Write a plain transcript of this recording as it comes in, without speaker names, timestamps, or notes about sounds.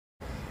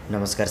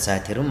नमस्कार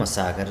साथीहरु, म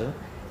सागर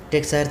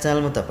टेक सागर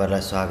च्यानलमा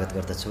तपाईहरुलाई स्वागत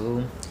गर्दछु।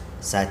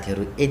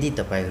 साथीहरु, यदि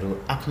तपाईहरु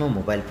आफ्नो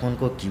मोबाइल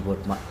फोनको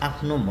किबोर्डमा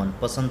आफ्नो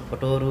मनपसन्द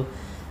फोटोहरु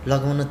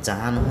लगाउन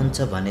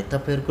चाहनुहुन्छ भने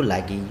तपाईहरुको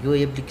लागि यो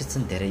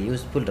एप्लिकेसन धेरै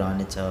युजफुल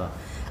रहनेछ।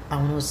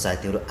 आउनुहोस्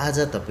साथीहरु, आज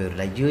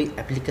तपाईहरुलाई यो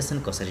एप्लिकेसन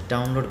कसरी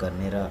डाउनलोड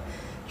गर्ने र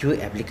यो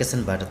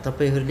एप्लिकेसनबाट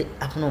तपाईहरुले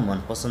आफ्नो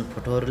मनपसन्द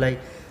फोटोहरुलाई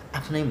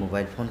आफ्नै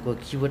मोबाइल फोनको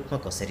किबोर्डमा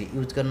कसरी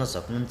युज गर्न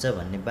सक्नुहुन्छ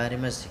भन्ने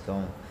बारेमा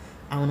सिकौं।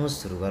 आउनुहोस्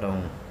सुरु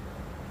गरौं।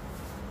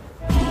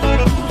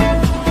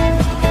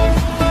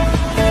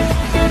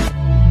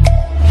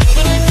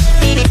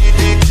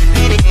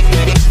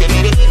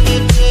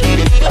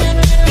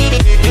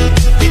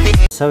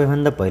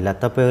 सबैभन्दा पहिला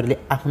तपाईहरुले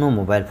आफ्नो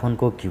मोबाइल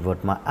फोनको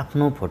किबोर्डमा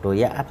आफ्नो फोटो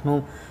या आफ्नो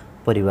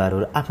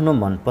परिवारहरु आफ्नो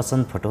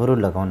मनपसन्द फोटोहरु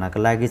लगाउनका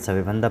लागि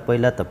सबैभन्दा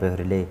पहिला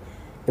तपाईहरुले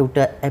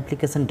एउटा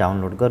एप्लिकेसन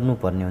डाउनलोड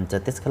गर्नुपर्ने हुन्छ।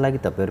 त्यसका लागि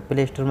तपाईहरु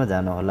प्ले स्टोरमा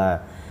जानु होला।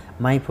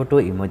 माई फोटो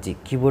इमोजी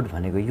कीबोर्ड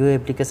भनेको यो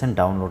एप्लिकेसन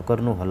डाउनलोड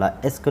गर्नु होला।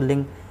 यसको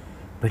लिंक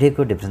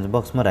भिडियोको डिस्क्रिप्सन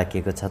बक्समा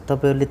राखिएको छ।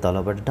 तपाईहरुले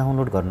तलबाट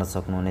डाउनलोड गर्न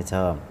सक्नुहुनेछ।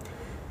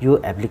 यो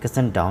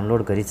एप्लिकेसन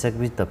डाउनलोड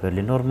गरिसकेपछि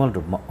तपाईहरुले नर्मल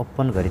रूपमा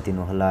ओपन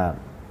गरिदिनु होला।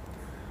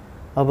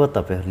 अब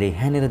तपाईहरुले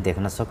यहाँनिर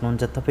देख्न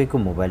सक्नुहुन्छ तपाईको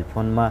मोबाइल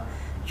फोनमा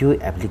यो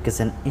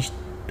एप्लिकेसन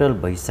इन्स्टल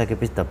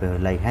भइसकेपछि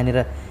तपाईहरुलाई यहाँनिर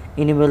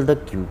इनेबल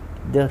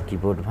द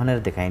कीबोर्ड भनेर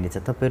देखाइनेछ।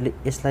 तपाईहरुले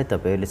यसलाई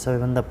तपाईहरुले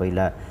सबैभन्दा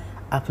पहिला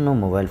आफ्नो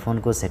मोबाइल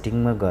फोनको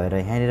सेटिङमा गएर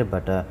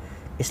यहाँनिरबाट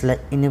यसलाई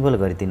इनेबल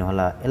गरिदिनु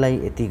होला। यसलाई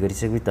यति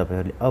गरिसकेपछि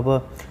तपाईहरुले अब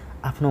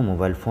आफ्नो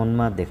मोबाइल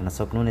फोनमा देख्न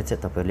सक्नुहुनेछ।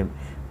 तपाईहरुले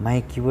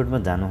माई कीबोर्डमा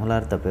जानु होला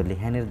र तपाईहरुले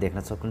यहाँनिर देख्न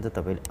सक्नुहुन्छ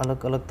तपाईले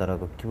अलग-अलग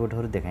तरहको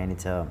कीबोर्डहरु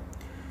देखाइनेछ।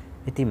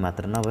 यति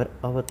मात्र नभएर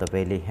अब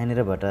तपाईले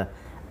यहाँनिरबाट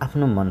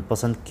आफ्नो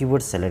मनपसन्द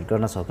कीबोर्ड सेलेक्ट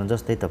गर्न सक्नुहुन्छ।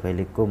 जस्तै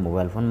तपाईको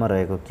मोबाइल फोनमा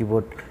रहेको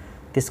कीबोर्ड,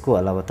 त्यसको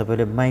अलावा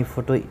तपाईले माई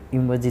फोटो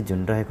इमोजी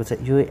जुन रहेको छ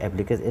यो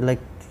एप्लिकेसन यसलाई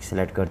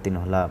सेलेक्ट गरिदिनु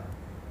होला।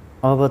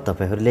 अब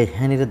तपाईहरुले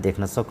यहाँनिर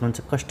देख्न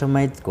सक्नुहुन्छ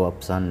कस्टमाइजको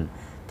अप्सन।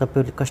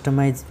 तपाईहरुले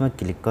कस्टमाइजमा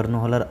क्लिक गर्नु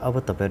होला र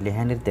अब तपाईहरुले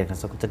यहाँनिर देख्न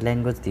सक्नुहुन्छ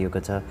ल्याङ्ग्वेज दिएको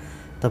छ।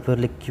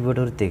 तपाईहरुले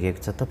कीबोर्डहरु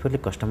देखेको छ।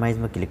 तपाईहरुले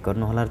कस्टमाइजमा क्लिक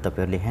गर्नु होला र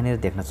तपाईहरुले यहाँनिर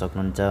देख्न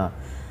सक्नुहुन्छ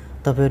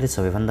तपाईहरुले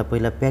सबैभन्दा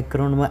पहिला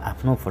ब्याकग्राउन्डमा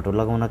आफ्नो फोटो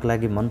लगाउनका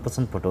लागि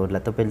मनपसन्द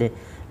फोटोहरुलाई तपाईले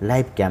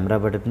लाइभ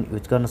क्यामेराबाट पनि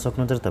युज गर्न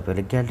सक्नुहुन्छ र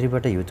तपाईले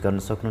ग्यालेरीबाट युज गर्न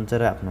सक्नुहुन्छ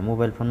र आफ्नो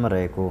मोबाइल फोनमा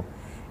रहेको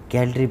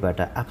ग्यालेरीबाट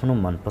आफ्नो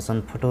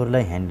मनपसन्द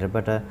फोटोहरुलाई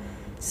यहाँनिरबाट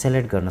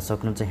सेलेक्ट गर्न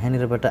सक्नुहुन्छ।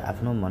 यहाँनिरबाट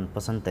आफ्नो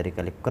मनपसन्द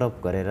तरिकाले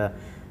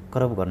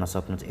क्रप गर्न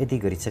सक्नुहुन्छ। यति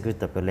गरिसकेपछि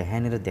तपाईहरुले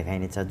यहाँनिर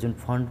देखाइनेछ जुन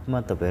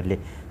फन्टमा तपाईहरुले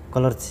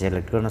कलर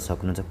सेलेक्ट गर्न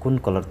सक्नुहुन्छ। कुन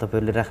कलर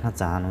तपाईहरुले राख्न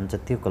चाहनुहुन्छ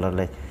त्यो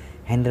कलरलाई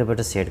यहाँनिरबाट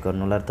सेट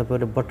गर्नु होला र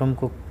तपाईहरुले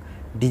बटमको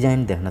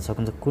डिजाइन देख्न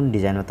सक्नुहुन्छ। कुन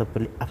डिजाइनमा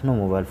तपाईले आफ्नो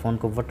मोबाइल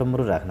फोनको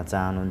बटमहरु राख्न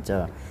चाहनुहुन्छ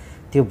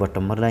त्यो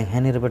बटमहरुलाई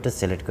यहाँनिरबाट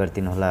सेलेक्ट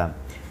गरिदिनु होला।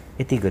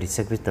 यति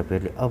गरिसकेपछि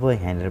तपाईहरुले अब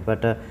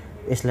यहाँनिरबाट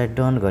यसलाई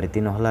डन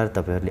गरिदिनु होला र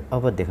तपाईहरुले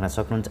अब देख्न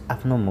सक्नुहुन्छ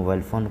आफ्नो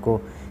मोबाइल फोनको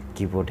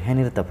कीबोर्ड।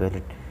 यहाँनिर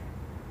तपाईहरुले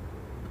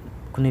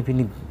कुनै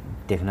पनि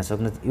देख्न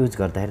सक्नुहुन्छ युज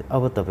गर्दाखेरि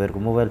अब तपाईहरुको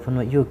मोबाइल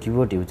फोनमा यो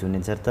कीबोर्ड युज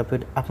हुनेछ र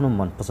तपाईहरुले आफ्नो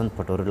मनपसन्द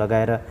फोटोहरु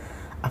लगाएर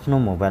आफ्नो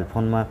मोबाइल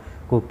फोनमा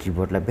को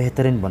कीबोर्डलाई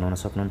बेहतरिन बनाउन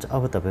सक्नुहुन्छ।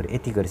 अब तपाईहरु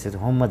यति गरिसकेपछि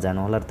होममा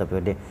जानु होला र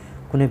तपाईहरुले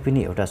कुनै पनि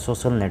एउटा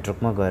सोशल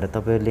नेटवर्कमा गएर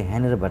तपाईहरुले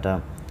यहाँनिरबाट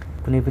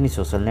कुनै पनि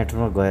सोशल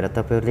नेटवर्कमा गएर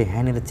तपाईहरुले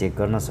यहाँनिर चेक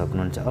गर्न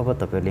सक्नुहुन्छ। अब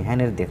तपाईहरुले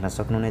यहाँनिर देख्न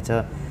सक्नुहुनेछ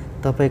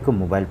तपाईको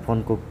मोबाइल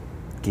फोनको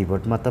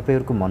कीबोर्डमा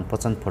तपाईहरुको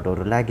मनपसन्द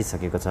फोटोहरु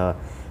लागिसकेको छ।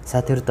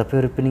 साथीहरु,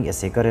 तपाईहरु पनि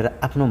यसै गरेर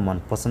आफ्नो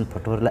मनपसन्द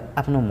फोटोहरुलाई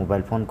आफ्नो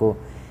मोबाइल फोनको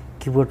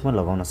कीबोर्डमा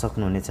लगाउन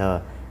सक्नुहुनेछ।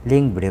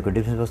 लिंक भिडियोको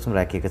डिस्क्रिप्सन बक्समा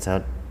राखिएको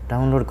छ।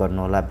 डाउनलोड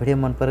गर्नु होला। भिडियो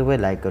मन परेको भए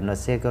लाइक गर्नु,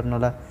 शेयर गर्नु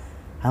होला।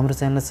 हाम्रो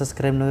च्यानललाई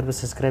सब्स्क्राइब नगरेको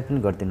सब्स्क्राइब पनि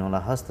गरिदिनु होला।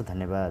 हस्त,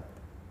 धन्यवाद।